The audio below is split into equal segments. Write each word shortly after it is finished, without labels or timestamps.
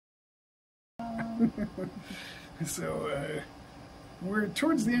So we're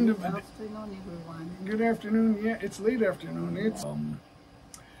towards the end of the Good afternoon, everyone. Good afternoon. Yeah, it's late afternoon. It's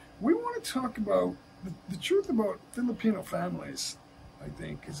we want to talk about the truth about Filipino families. I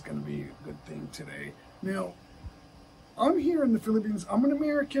think is going to be a good thing today. Now, I'm here in the Philippines. I'm an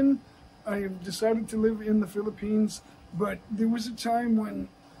American. I have decided to live in the Philippines, but there was a time when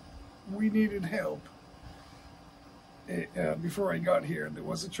we needed help. Before I got here, there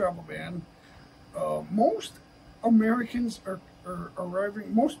was a travel ban. Most Americans are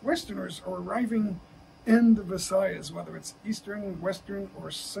arriving, most Westerners are arriving in the Visayas, whether it's Eastern, Western, or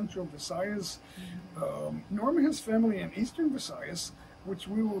Central Visayas. Norma has family in Eastern Visayas, which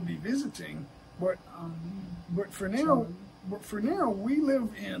we will be visiting, but for now we live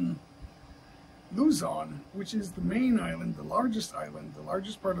in Luzon, which is the main island, the largest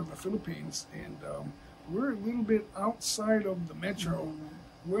part of the Philippines, and we're a little bit outside of the metro.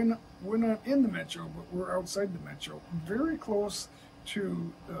 We're not in the metro, but we're outside the metro, very close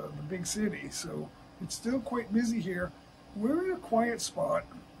to the big city. So it's still quite busy here. We're in a quiet spot,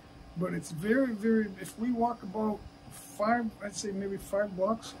 but it's very, very. If we walk about I'd say maybe 5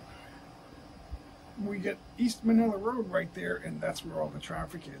 blocks, we get East Manila Road right there, and that's where all the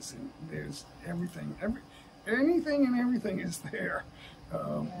traffic is. And there's everything, anything and everything is there.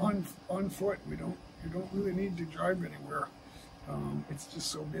 On foot, you don't really need to drive anywhere. It's just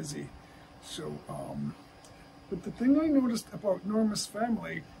so busy. So, but the thing I noticed about Norma's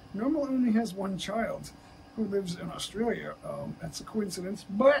family, Norma only has one child who lives in Australia. That's a coincidence,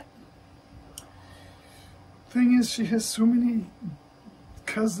 but thing is, she has so many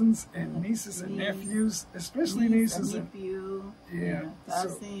cousins and nieces and nephews, especially nieces and nephew,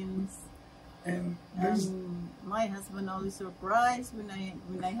 cousins. And my husband always surprised when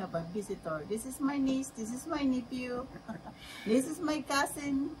I have a visitor. This is my niece. This is my nephew. This is my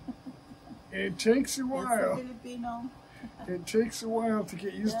cousin. It takes a while. That's Filipino. It takes a while to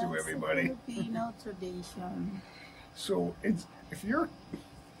get used to everybody. Filipino tradition. So if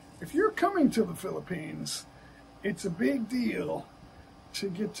you're coming to the Philippines, it's a big deal to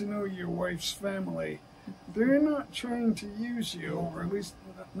get to know your wife's family. They're not trying to use you, or at least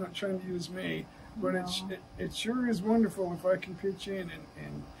not trying to use me, but it sure is wonderful if I can pitch in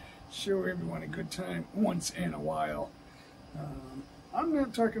and show everyone a good time once in a while. I'm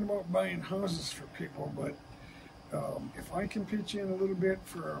not talking about buying houses for people, but if I can pitch in a little bit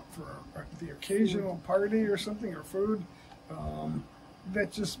for the occasional party or something, or food,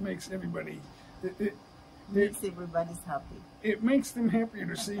 that just makes everybody... Makes everybody's happy. It makes them happier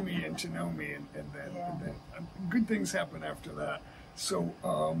to see me and to know me, and then good things happen after that. So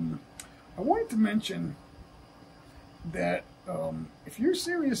I wanted to mention that if you're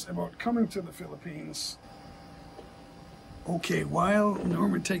serious about coming to the Philippines, okay, while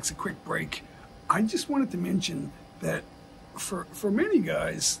Norma takes a quick break, I just wanted to mention that for many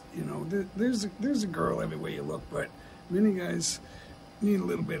guys, you know, there's a girl everywhere you look, but many guys need a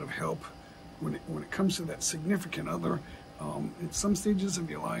little bit of help when it comes to that significant other. At some stages of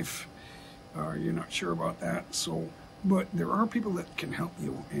your life, you're not sure about that. So, but there are people that can help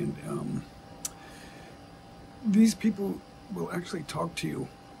you, and these people will actually talk to you,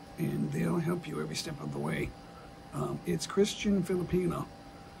 and they'll help you every step of the way. It's Christian Filipina,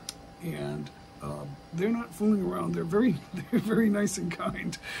 and they're not fooling around. They're very nice and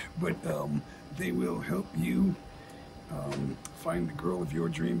kind, but they will help you find the girl of your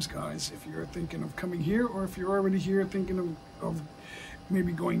dreams, guys. If you're thinking of coming here, or if you're already here thinking of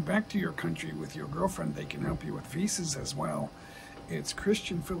maybe going back to your country with your girlfriend, they can help you with visas as well. It's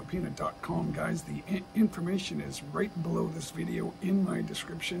christianfilipina.com, guys. The information is right below this video in my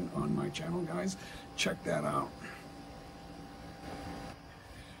description on my channel, guys. Check that out.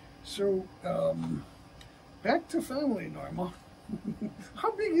 So, back to family, Norma.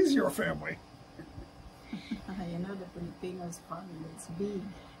 How big is your family? You know, the Filipinos family is big.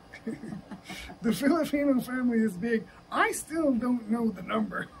 The Filipino family is big. I still don't know the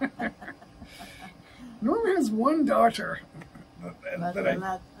number. Norma has one daughter.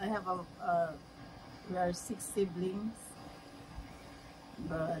 I have we are 6 siblings,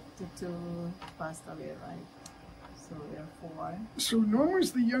 but 2 passed away, right? So we are 4. So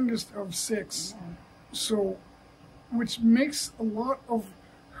Norma's the youngest of 6. Yeah. So, which makes a lot of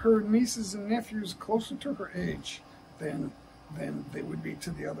her nieces and nephews closer to her age than they would be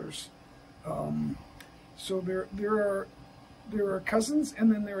to the others. So there are cousins,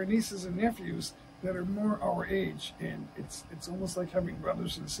 and then there are nieces and nephews that are more our age, and it's almost like having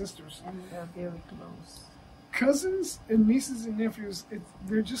brothers and sisters. And they're very close. Cousins and nieces and nephews,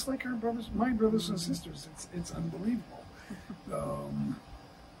 they're just like our brothers, my brothers and sisters. It's unbelievable.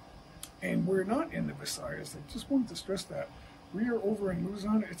 And And we're not in the Visayas. I just wanted to stress that. We are over in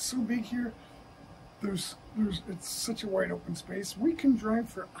Luzon. It's so big here. It's such a wide open space. We can drive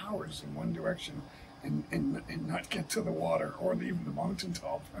for hours in one direction and not get to the water or even the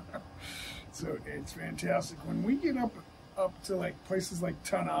mountaintop. So it's fantastic. When we get up to like places like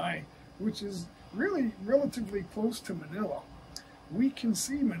Tanay, which is really relatively close to Manila, we can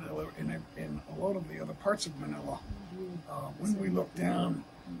see Manila in a lot of the other parts of Manila. When we look down,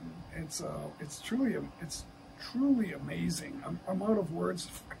 it's truly amazing. I'm out of words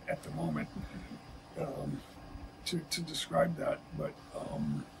at the moment to describe that, but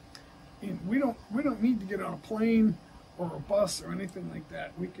we don't need to get on a plane or a bus or anything like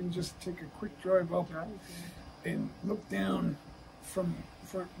that. We can just take a quick drive up and look down from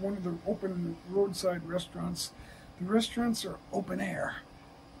one of the open roadside restaurants. The restaurants are open air,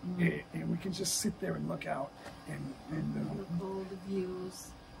 and we can just sit there and look out and all the views.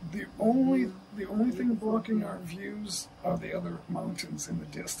 The only thing blocking our views are the other mountains in the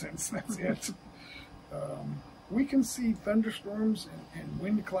distance. That's it. We can see thunderstorms and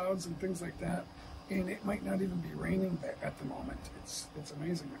wind clouds and things like that, and it might not even be raining at the moment. It's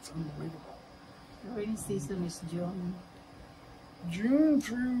amazing. It's unbelievable. The rainy season is June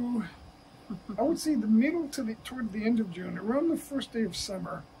through, I would say, the middle toward the end of June, around the first day of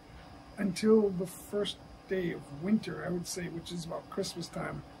summer until the first day of winter, I would say, which is about Christmas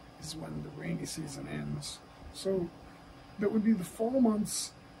time, is when the rainy season ends. So that would be the fall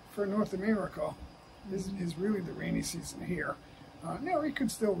months for North America is really the rainy season here. Now it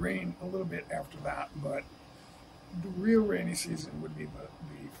could still rain a little bit after that, but the real rainy season would be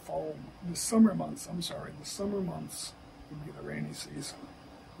the summer months. I'm sorry, the summer months would be the rainy season,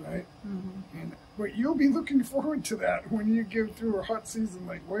 right? But you'll be looking forward to that when you get through a hot season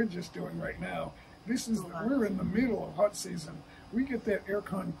like we're just doing right now. We're in the middle of hot season. We get that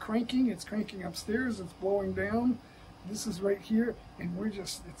aircon cranking. It's cranking upstairs. It's blowing down. This is right here, and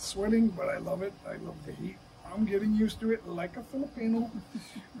it's sweating, but I love it. I love the heat. I'm getting used to it like a Filipino,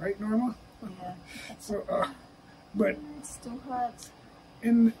 right, Norma? Yeah. So, but it's too hot.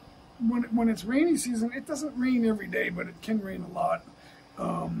 When it's rainy season, it doesn't rain every day, but it can rain a lot.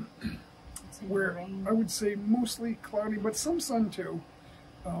 I would say mostly cloudy, but some sun too.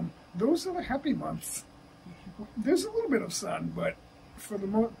 Those are the happy months. There's a little bit of sun, but for the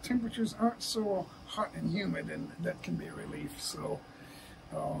most, temperatures aren't so hot and humid, and that can be a relief. So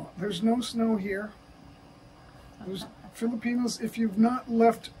there's no snow here. There's Filipinos, if you've not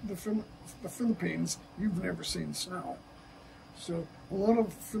left the Philippines, you've never seen snow. So a lot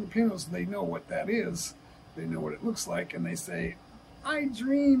of Filipinos, they know what that is. They know what it looks like, and they say, I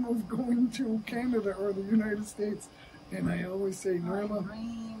dream of going to Canada or the United States. And I always say, Norma,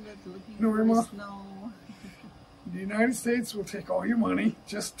 the United States will take all your money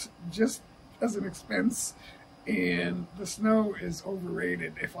just as an expense, and the snow is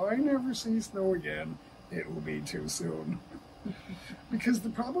overrated. If I never see snow again, it will be too soon. Because the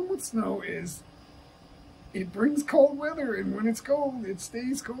problem with snow is it brings cold weather, and when it's cold, it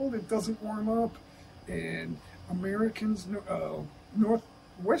stays cold, it doesn't warm up, and Americans,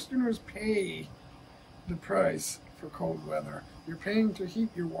 Westerners pay the price for cold weather. You're paying to heat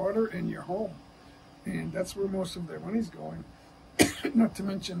your water and your home, and that's where most of their money's going. Not to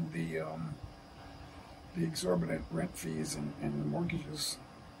mention the exorbitant rent fees and mortgages.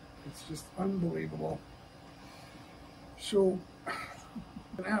 It's just unbelievable. So,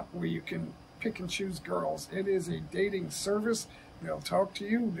 an app where you can pick and choose girls. It is a dating service. They'll talk to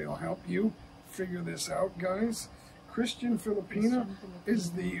you. They'll help you figure this out, guys. Christian Filipina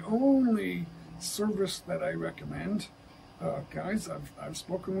is the only service that I recommend. Guys, I've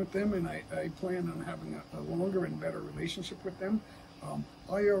spoken with them, and I plan on having a longer and better relationship with them.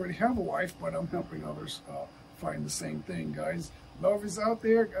 I already have a wife, but I'm helping others find the same thing, guys. Love is out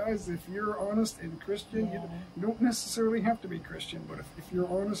there, guys. If you're honest and Christian, you don't necessarily have to be Christian, but if you're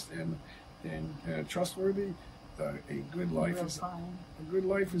honest and trustworthy, a good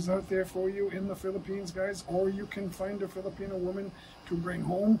life is out there for you in the Philippines, guys. Or you can find a Filipino woman to bring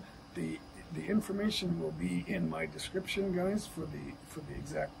home. The information will be in my description, guys, for the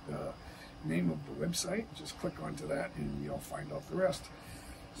exact name of the website. Just click onto that and you'll find out the rest.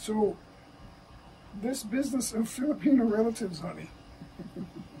 So, this business of Filipino relatives, honey.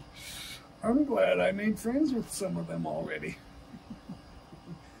 I'm glad I made friends with some of them already.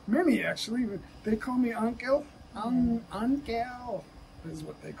 Many, actually. They call me Uncle. Uncle is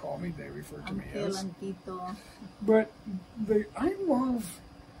what they call me. They refer to me as. But I love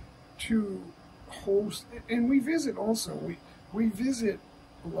to host, and we visit also. We visit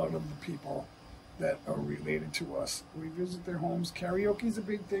a lot of the people that are related to us. We visit their homes. Karaoke is a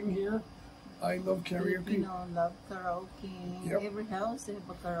big thing here. I love karaoke. Filipino love karaoke. Yep. Every house they have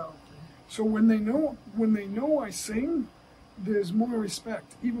a karaoke. So when they know I sing, there's more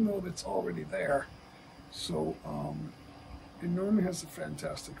respect, even though it's already there. So, and Norma has a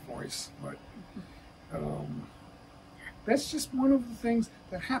fantastic voice, but that's just one of the things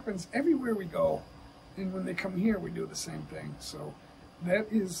that happens everywhere we go. And when they come here, we do the same thing. So that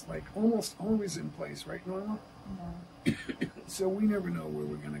is like almost always in place, right, Norma? Yeah. So we never know where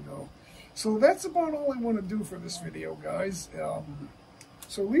we're going to go. So that's about all I want to do for this video, guys.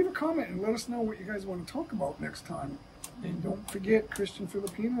 So leave a comment and let us know what you guys want to talk about next time. And don't forget, Christian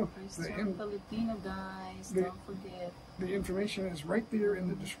Filipino. Christian Filipino, guys. Don't forget. The information is right there in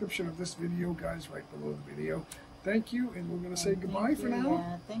the description of this video, guys, right below the video. Thank you, and we're going to say goodbye for now.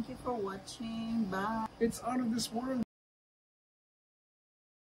 Yeah, thank you for watching. Bye. It's out of this world.